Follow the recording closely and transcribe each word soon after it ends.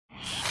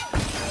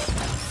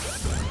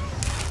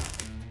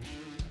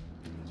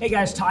Hey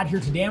guys, Todd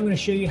here. Today I'm going to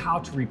show you how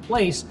to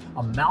replace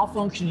a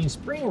malfunctioning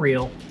spring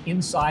reel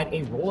inside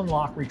a roll and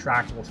lock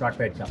retractable truck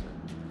bed cover.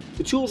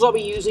 The tools I'll be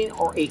using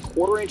are a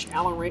 1/4-inch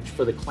Allen wrench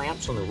for the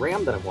clamps on the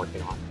ram that I'm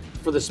working on.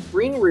 For the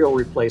spring reel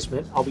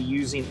replacement, I'll be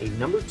using a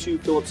No. 2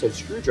 Phillips head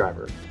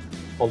screwdriver,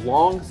 a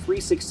long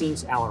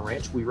 3/16 Allen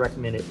wrench, we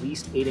recommend at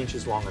least 8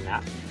 inches long on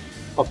that,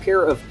 a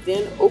pair of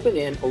thin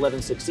open-end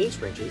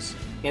 11/16 wrenches,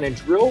 and a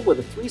drill with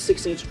a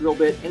 3/16 drill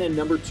bit and a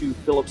No. 2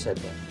 Phillips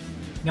head bit.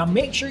 Now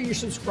make sure you're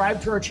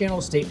subscribed to our channel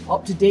to stay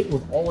up to date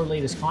with all our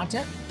latest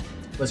content.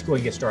 Let's go ahead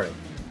and get started.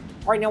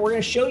 All right, now we're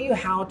going to show you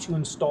how to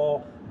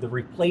install the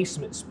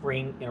replacement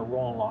spring in a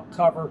roll and lock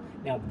cover.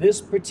 Now this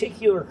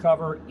particular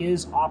cover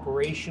is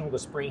operational. The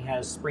spring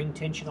has spring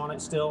tension on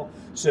it still,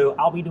 so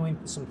I'll be doing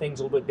some things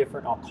a little bit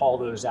different. I'll call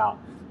those out.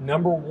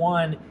 Number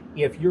one,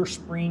 if your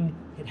spring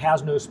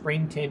has no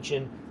spring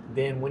tension,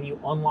 then when you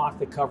unlock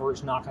the cover,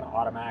 it's not going to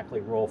automatically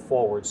roll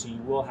forward. So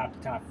you will have to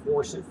kind of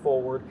force it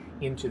forward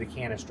into the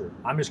canister.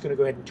 I'm just going to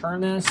go ahead and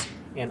turn this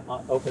and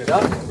open it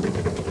up.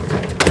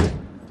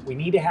 We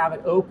need to have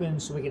it open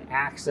so we can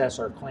access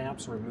our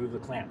clamps and remove the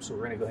clamps. So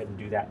we're going to go ahead and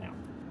do that now.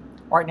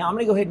 All right, now I'm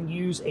going to go ahead and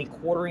use a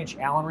 1/4-inch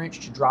Allen wrench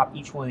to drop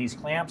each one of these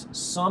clamps.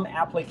 Some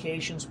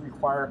applications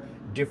require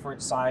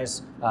different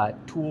size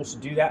tools to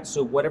do that.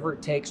 So whatever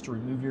it takes to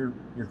remove your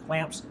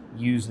clamps,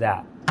 use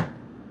that.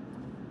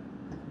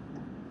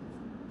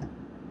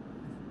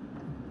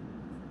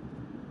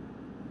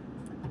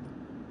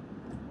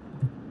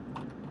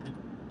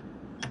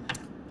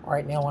 All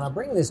right, now when I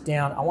bring this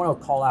down, I want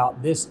to call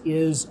out this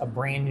is a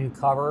brand new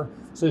cover,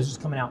 so this is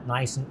coming out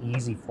nice and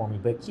easy for me.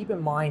 But keep in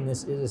mind,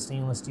 this is a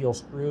stainless steel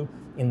screw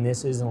and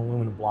this is an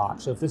aluminum block.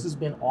 So if this has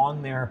been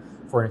on there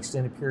for an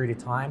extended period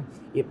of time,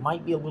 it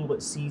might be a little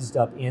bit seized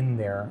up in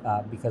there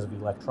because of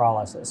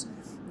electrolysis.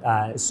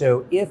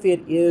 So if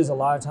it is, a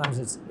lot of times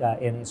it's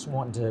and it's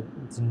wanting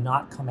to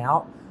not come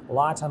out, a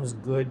lot of times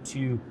it's good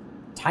to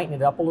tighten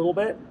it up a little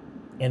bit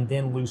and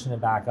then loosen it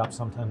back up.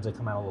 Sometimes they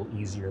come out a little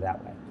easier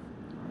that way.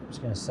 I'm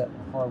just going to set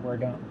my hardware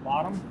down at the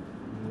bottom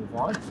and move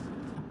on.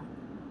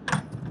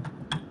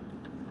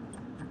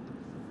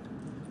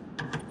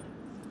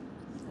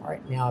 All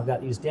right, now I've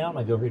got these down. I'm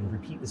going to go ahead and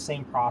repeat the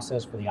same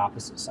process for the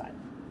opposite side.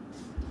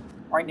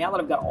 All right, now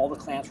that I've got all the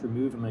clamps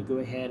removed, I'm going to go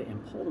ahead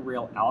and pull the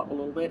rail out a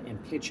little bit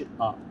and pitch it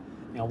up.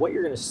 Now what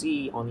you're going to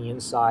see on the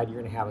inside, you're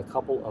going to have a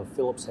couple of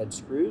Phillips head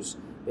screws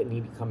that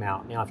need to come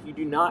out. Now if you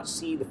do not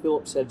see the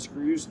Phillips head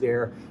screws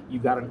there,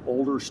 you've got an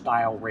older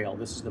style rail.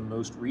 This is the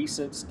most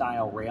recent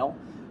style rail.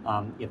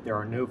 If there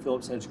are no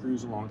Phillips head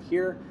screws along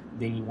here,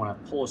 then you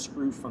want to pull a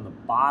screw from the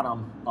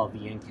bottom of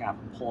the end cap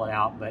and pull it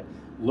out. But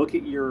look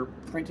at your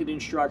printed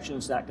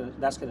instructions.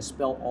 That's going to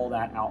spell all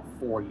that out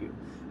for you.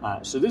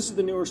 So this is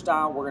the newer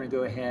style. We're going to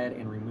go ahead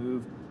and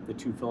remove the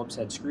 2 Phillips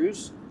head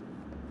screws.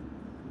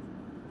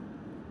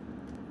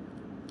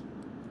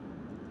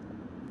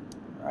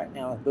 All right,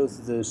 now with both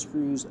of those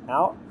screws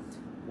out,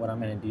 what I'm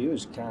going to do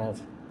is kind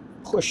of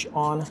push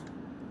on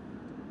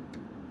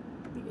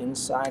the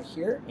inside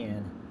here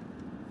and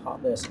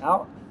pop this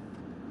out,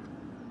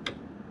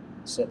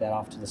 set that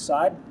off to the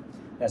side.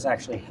 That's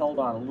actually held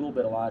on a little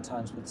bit a lot of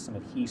times with some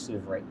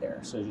adhesive right there.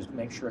 So just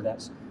make sure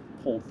that's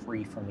pulled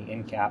free from the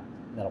end cap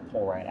and that'll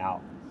pull right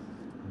out.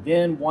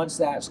 Then once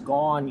that's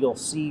gone, you'll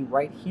see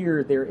right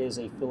here there is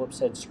a Phillips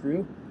head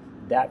screw.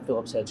 That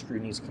Phillips head screw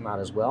needs to come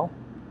out as well.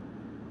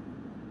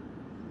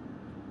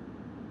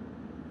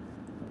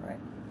 All right.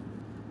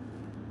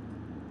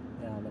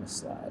 Now I'm going to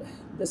slide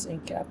this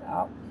end cap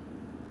out.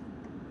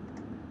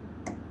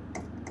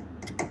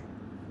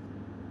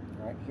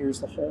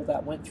 Here's the hole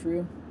that went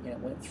through, and it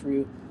went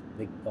through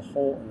the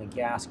hole in the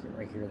gasket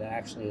right here. That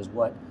actually is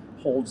what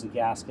holds the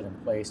gasket in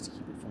place to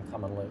keep it from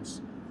coming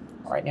loose.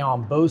 All right, now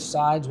on both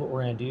sides, what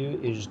we're going to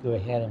do is just go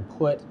ahead and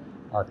put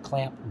our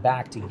clamp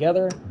back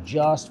together,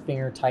 just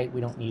finger tight.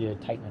 We don't need to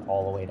tighten it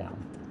all the way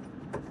down.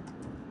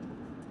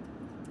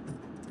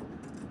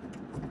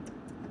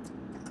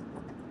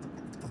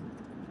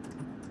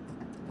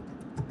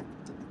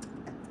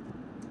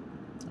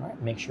 All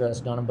right, make sure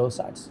that's done on both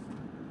sides.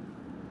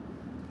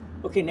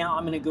 Okay, now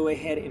I'm going to go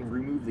ahead and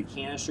remove the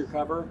canister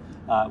cover.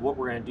 What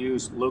we're going to do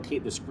is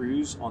locate the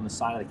screws on the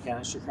side of the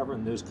canister cover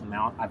and those come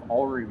out. I've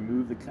already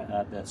removed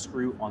the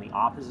screw on the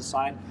opposite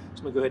side. So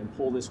I'm going to go ahead and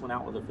pull this one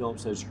out with a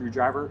Phillips head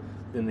screwdriver.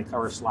 Then the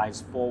cover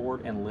slides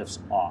forward and lifts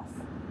off.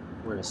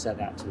 We're going to set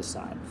that to the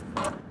side.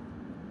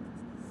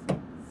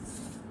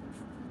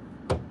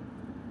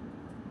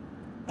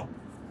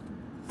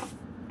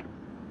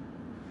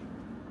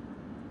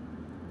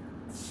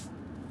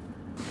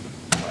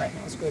 All right,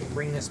 now let's go ahead and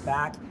bring this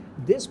back.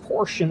 This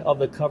portion of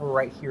the cover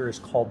right here is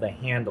called the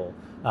handle.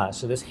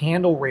 So this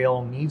handle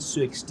rail needs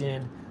to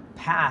extend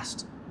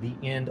past the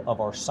end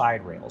of our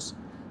side rails.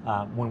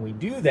 When we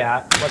do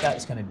that, what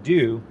that's going to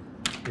do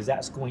is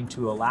that's going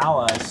to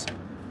allow us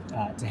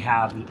to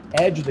have the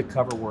edge of the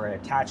cover where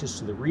it attaches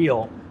to the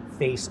reel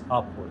face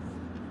upward.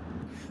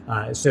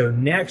 So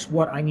next,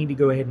 what I need to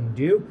go ahead and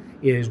do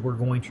is we're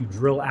going to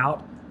drill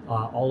out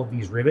all of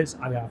these rivets.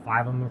 I've got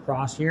 5 of them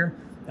across here.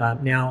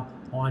 Now,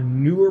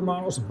 On newer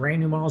models,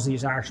 brand new models,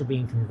 these are actually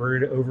being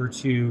converted over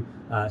to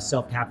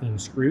self-tapping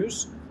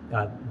screws,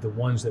 the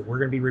ones that we're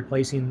going to be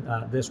replacing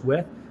this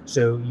with.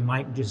 So you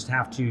might just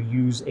have to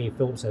use a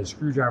Phillips head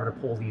screwdriver to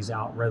pull these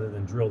out rather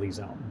than drill these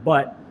out.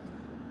 But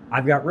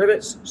I've got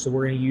rivets, so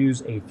we're going to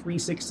use a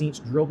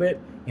 3/16 drill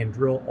bit and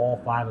drill all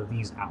 5 of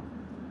these out.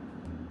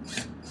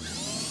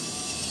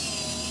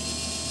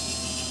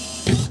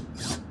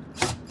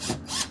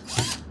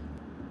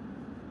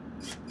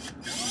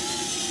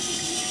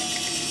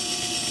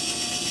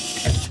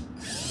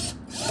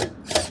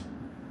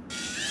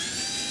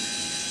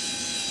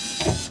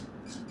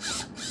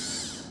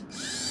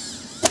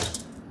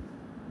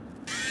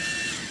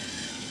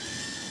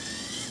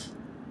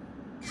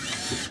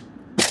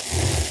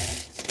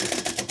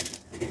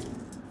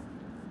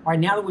 All right,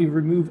 now that we've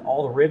removed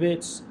all the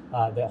rivets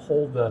that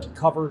hold the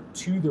cover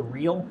to the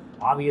reel,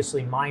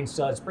 obviously mine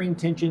still had spring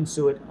tension,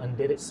 so it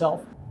undid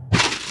itself.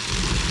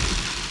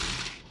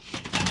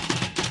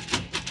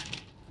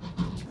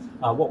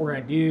 What we're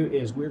going to do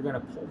is we're going to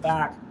pull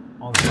back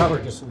on the cover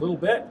just a little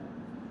bit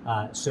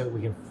so that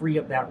we can free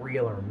up that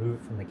reel and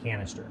remove it from the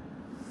canister.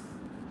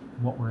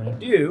 What we're going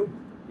to do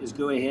is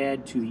go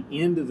ahead to the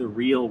end of the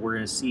reel. We're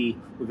going to see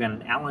we've got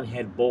an Allen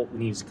head bolt that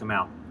needs to come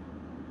out.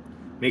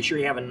 Make sure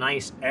you have a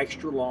nice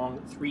extra long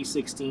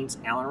 3/16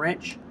 Allen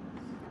wrench.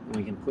 And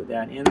we can put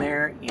that in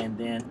there and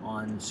then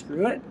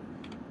unscrew it.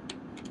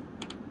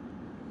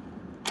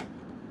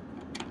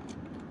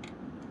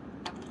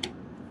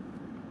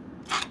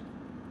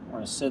 We're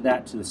going to set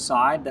that to the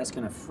side. That's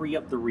going to free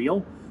up the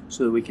reel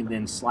so that we can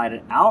then slide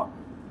it out.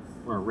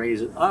 We're going to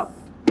raise it up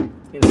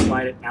and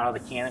slide it out of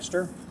the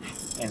canister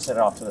and set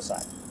it off to the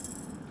side.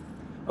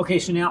 Okay,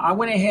 so now I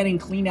went ahead and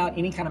cleaned out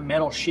any kind of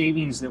metal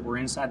shavings that were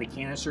inside the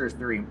canister. It's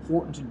very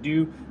important to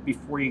do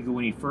before you go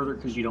any further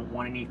because you don't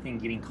want anything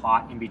getting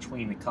caught in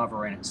between the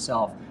cover and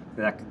itself.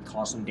 That could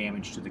cause some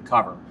damage to the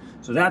cover.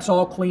 So that's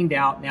all cleaned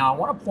out. Now I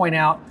want to point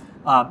out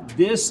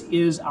this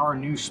is our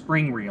new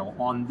spring reel.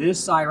 On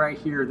this side right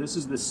here, this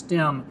is the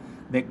stem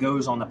that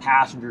goes on the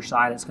passenger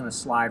side. It's going to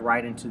slide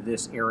right into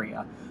this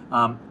area.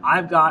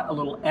 I've got a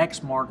little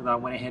X mark that I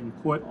went ahead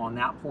and put on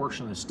that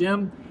portion of the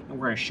stem, and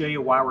we're going to show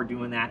you why we're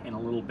doing that in a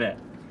little bit.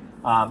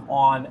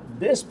 On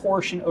this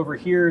portion over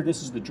here,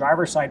 this is the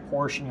driver's side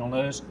portion. You'll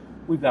notice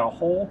we've got a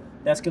hole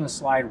that's going to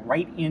slide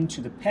right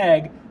into the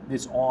peg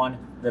that's on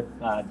the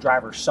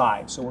driver's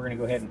side. So we're going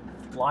to go ahead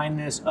and line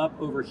this up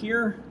over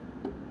here.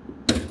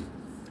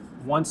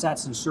 Once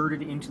that's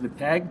inserted into the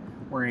peg,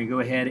 we're going to go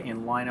ahead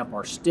and line up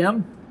our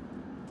stem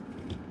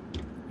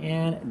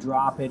and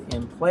drop it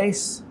in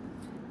place.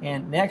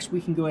 And next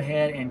we can go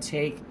ahead and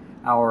take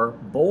our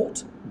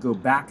bolt, go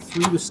back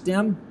through the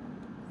stem.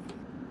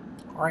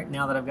 All right,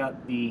 now that I've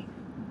got the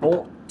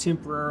bolt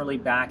temporarily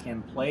back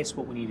in place,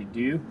 what we need to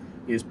do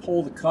is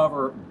pull the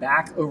cover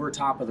back over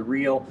top of the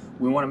reel.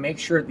 We want to make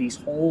sure these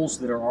holes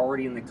that are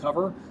already in the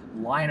cover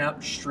line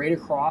up straight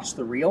across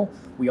the reel.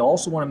 We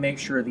also want to make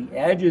sure the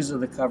edges of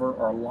the cover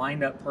are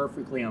lined up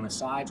perfectly on the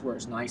sides where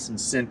it's nice and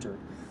centered.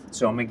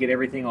 So I'm going to get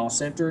everything all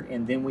centered,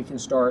 and then we can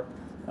start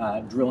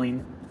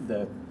drilling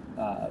the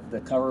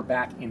cover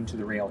back into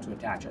the rail to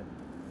attach it.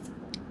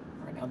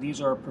 All right, now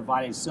these are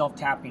provided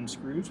self-tapping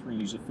screws. We're going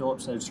to use a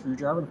Phillips head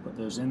screwdriver to put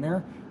those in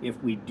there.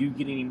 If we do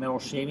get any metal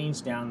shavings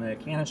down the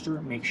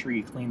canister, make sure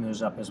you clean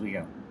those up as we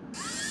go.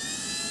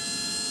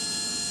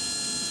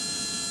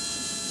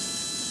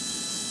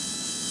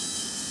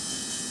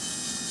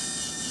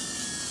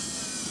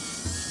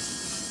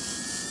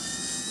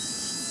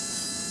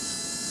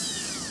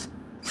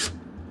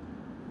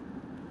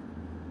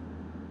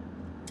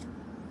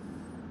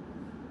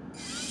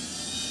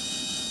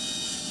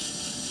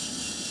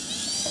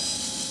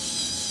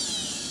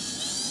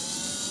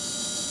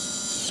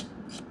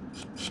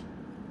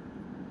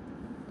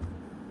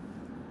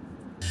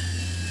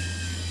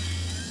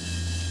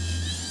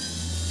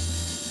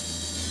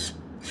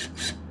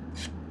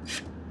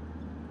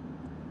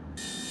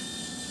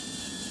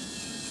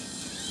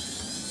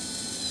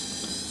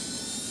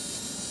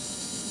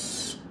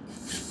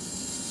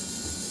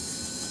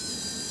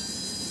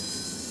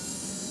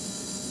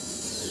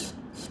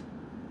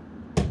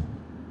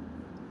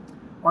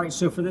 All right,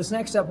 so for this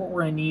next step, what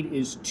we're going to need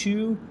is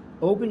 2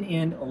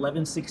 open-end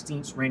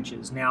 11/16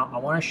 wrenches. Now, I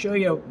want to show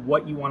you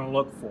what you want to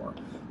look for.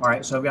 All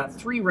right, so I've got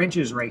 3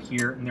 wrenches right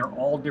here, and they're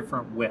all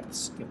different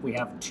widths. If we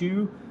have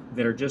 2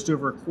 that are just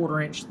over a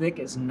 1/4 inch thick,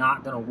 it's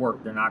not going to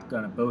work. They're not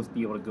going to both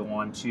be able to go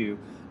onto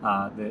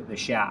the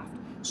shaft.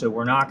 So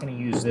we're not going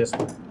to use this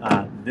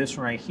one. This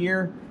one right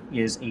here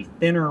is a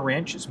thinner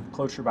wrench. It's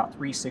closer to about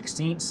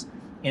 3/16.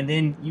 And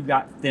then you've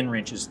got thin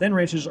wrenches. Thin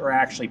wrenches are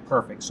actually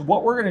perfect. So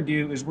what we're going to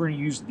do is we're going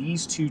to use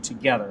these 2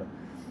 together.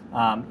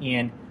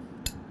 And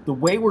the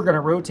way we're going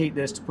to rotate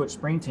this to put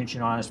spring tension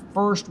on is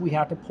first we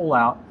have to pull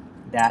out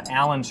that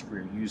Allen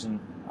screw using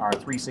our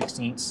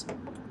 3/16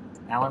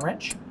 Allen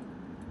wrench.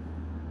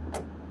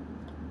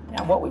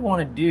 Now what we want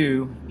to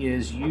do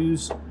is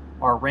use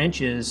our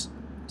wrenches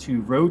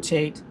to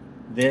rotate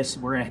this.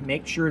 We're going to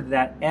make sure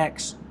that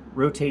X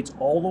rotates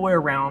all the way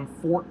around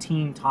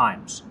 14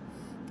 times.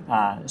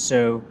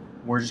 So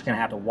we're just going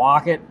to have to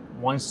walk it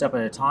one step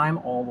at a time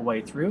all the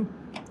way through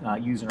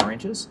using our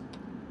wrenches.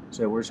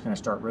 So we're just going to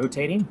start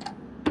rotating.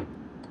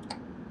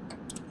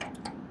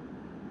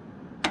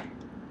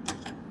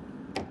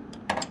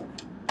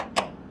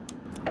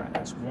 All right,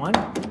 that's 1.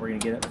 We're going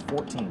to get it to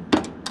 14.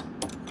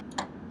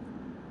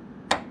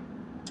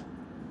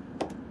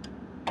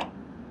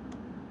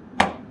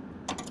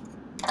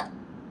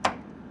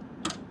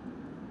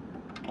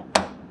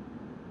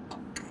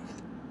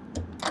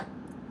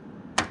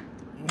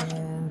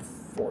 And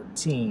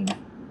 14.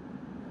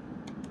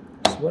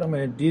 So what I'm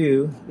going to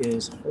do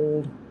is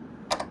hold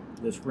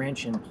this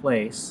wrench in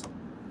place.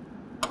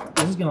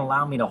 This is going to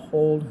allow me to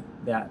hold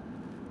the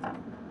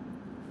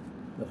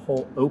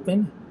hole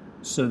open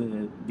so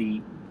that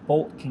the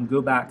bolt can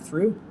go back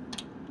through.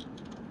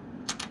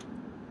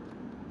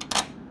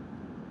 Kind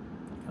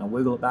of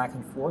wiggle it back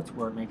and forth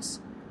where it makes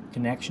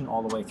connection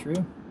all the way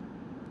through.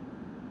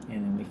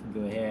 And then we can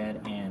go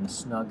ahead and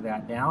snug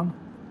that down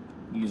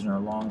using our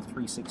long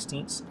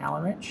 3/16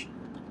 Allen wrench.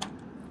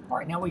 All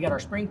right, now we got our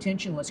spring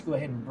tension. Let's go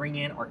ahead and bring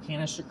in our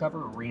canister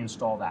cover and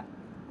reinstall that.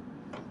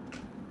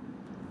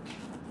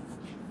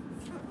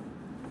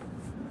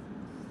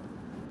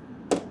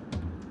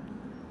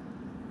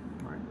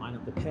 All right, line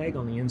up the peg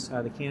on the inside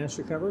of the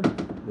canister cover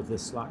with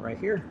this slot right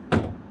here.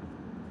 And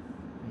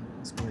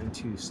it's going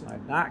to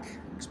slide back,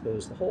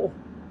 expose the hole,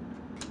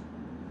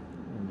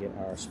 and get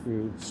our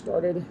screw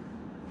started.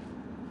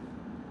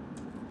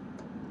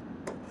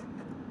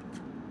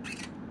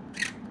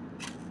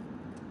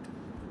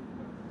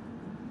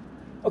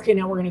 Okay,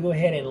 now we're going to go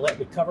ahead and let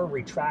the cover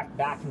retract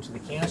back into the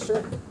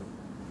canister.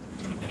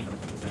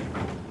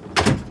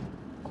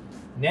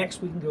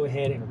 Next, we can go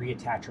ahead and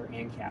reattach our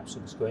end cap. So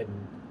let's go ahead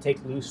and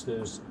take loose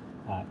those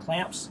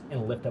clamps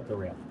and lift up the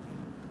rail.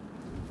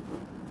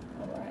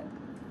 All right,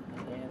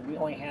 and we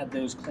only had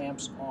those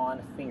clamps on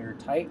finger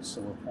tight,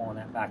 so we're pulling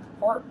that back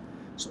apart.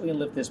 So we can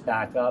lift this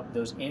back up.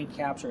 Those end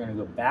caps are going to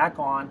go back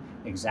on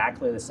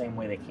exactly the same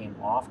way they came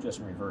off, just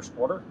in reverse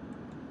order.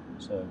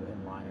 So go ahead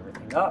and line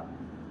everything up.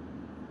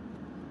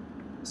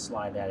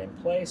 Slide that in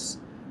place.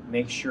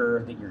 Make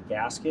sure that your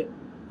gasket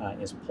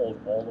is pulled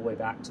all the way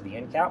back to the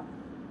end cap.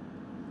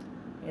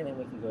 And then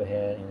we can go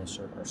ahead and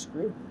insert our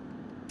screw.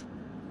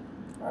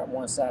 All right,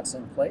 once that's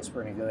in place,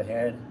 we're going to go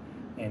ahead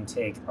and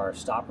take our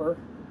stopper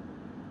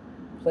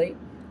plate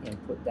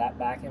and put that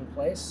back in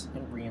place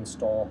and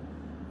reinstall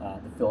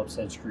the Phillips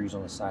head screws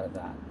on the side of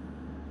that.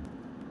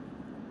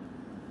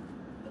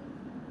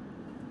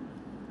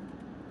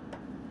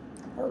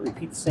 All right,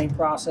 repeat the same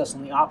process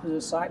on the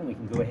opposite side, and we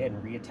can go ahead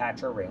and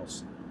reattach our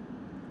rails.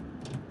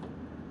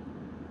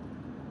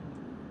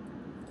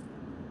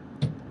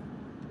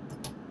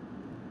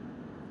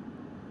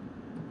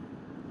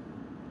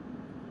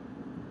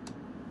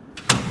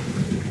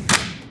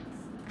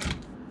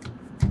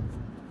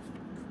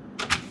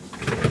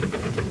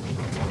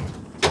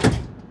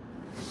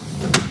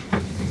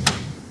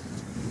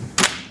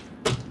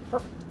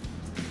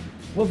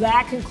 Well,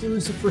 that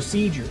concludes the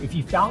procedure. If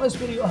you found this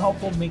video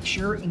helpful, make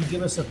sure and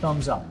give us a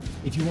thumbs up.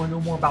 If you want to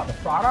know more about the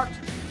product,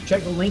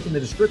 check the link in the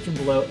description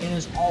below. And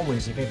as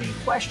always, if you have any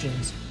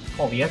questions,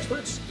 call the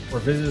experts or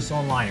visit us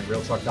online at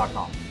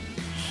RealTruck.com.